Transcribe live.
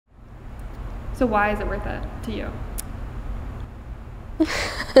So why is it worth it to you?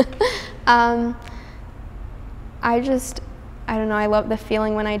 I don't know, I love the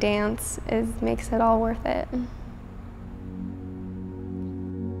feeling when I dance. It makes it all worth it.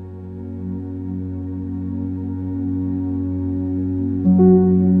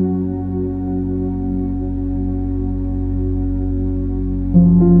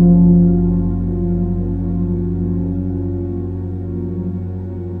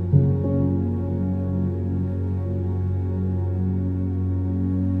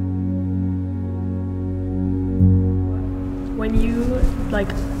 When you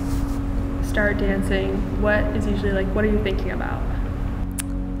start dancing, what is usually what are you thinking about?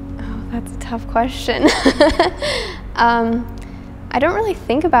 Oh, that's a tough question. I don't really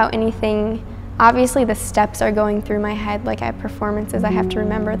think about anything. Obviously the steps are going through my head, like at performances I have to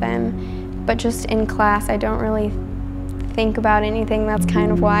remember them, but just in class I don't really think about anything. That's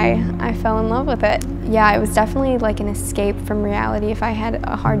kind of why I fell in love with it. Yeah, it was definitely like an escape from reality. If I had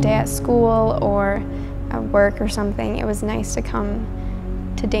a hard day at school or at work or something, it was nice to come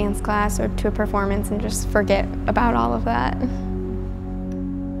to dance class or to a performance and just forget about all of that.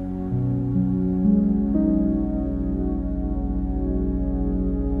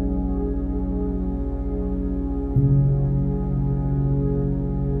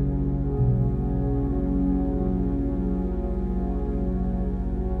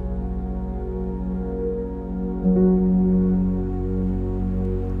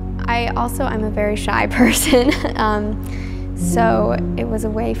 I'm a very shy person, so it was a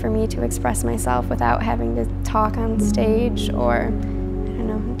way for me to express myself without having to talk on stage, or I don't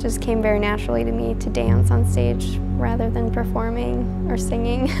know, it just came very naturally to me to dance on stage rather than performing or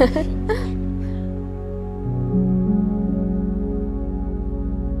singing.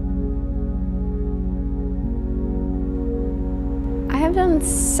 I've done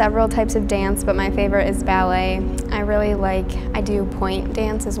several types of dance, but my favorite is ballet. I do point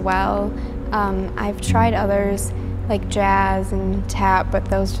dance as well. I've tried others like jazz and tap, but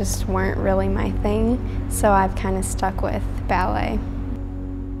those just weren't really my thing, so I've kind of stuck with ballet.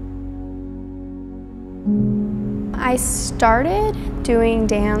 I started doing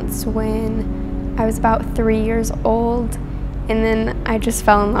dance when I was about 3 years old, and then I just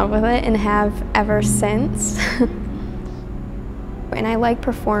fell in love with it and have ever since. And I like the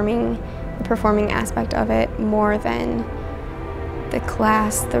performing aspect of it more than the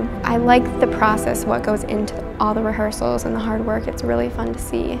class. I like the process, what goes into all the rehearsals and the hard work. It's really fun to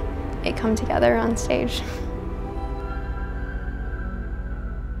see it come together on stage.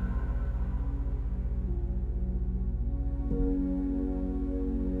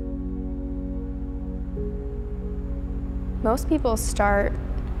 Most people start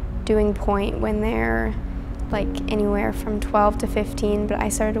doing point when they're anywhere from 12 to 15, but I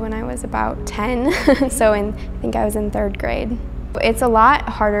started when I was about 10, so I think I was in 3rd grade. It's a lot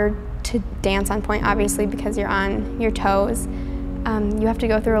harder to dance on point, obviously, because you're on your toes. You have to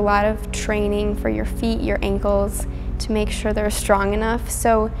go through a lot of training for your feet, your ankles, to make sure they're strong enough.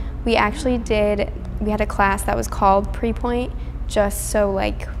 So we had a class that was called pre-point, just so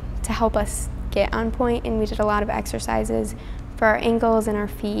to help us get on point, and we did a lot of exercises for our ankles and our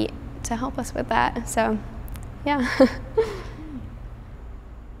feet to help us with that. So yeah.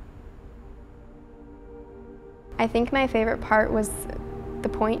 I think my favorite part was the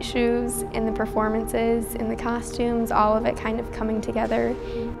point shoes and the performances and the costumes, all of it kind of coming together.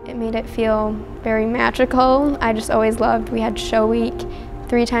 It made it feel very magical. I just always loved, we had show week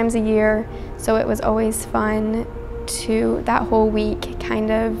 3 times a year, so it was always fun to, that whole week,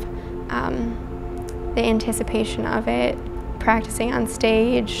 kind of the anticipation of it, practicing on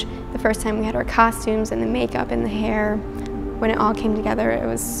stage, the first time we had our costumes and the makeup and the hair. When it all came together, it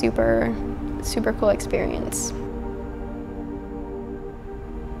was super, super cool experience.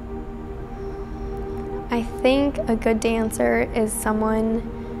 I think a good dancer is someone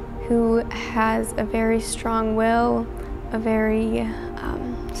who has a very strong will, a very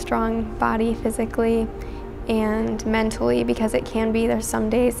strong body physically and mentally, because there's some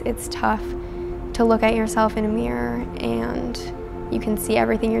days it's tough to look at yourself in a mirror and you can see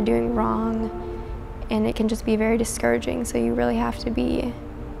everything you're doing wrong, and it can just be very discouraging. So you really have to be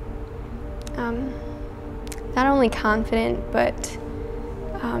not only confident, but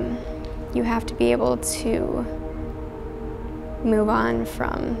you have to be able to move on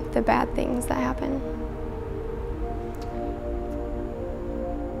from the bad things that happen.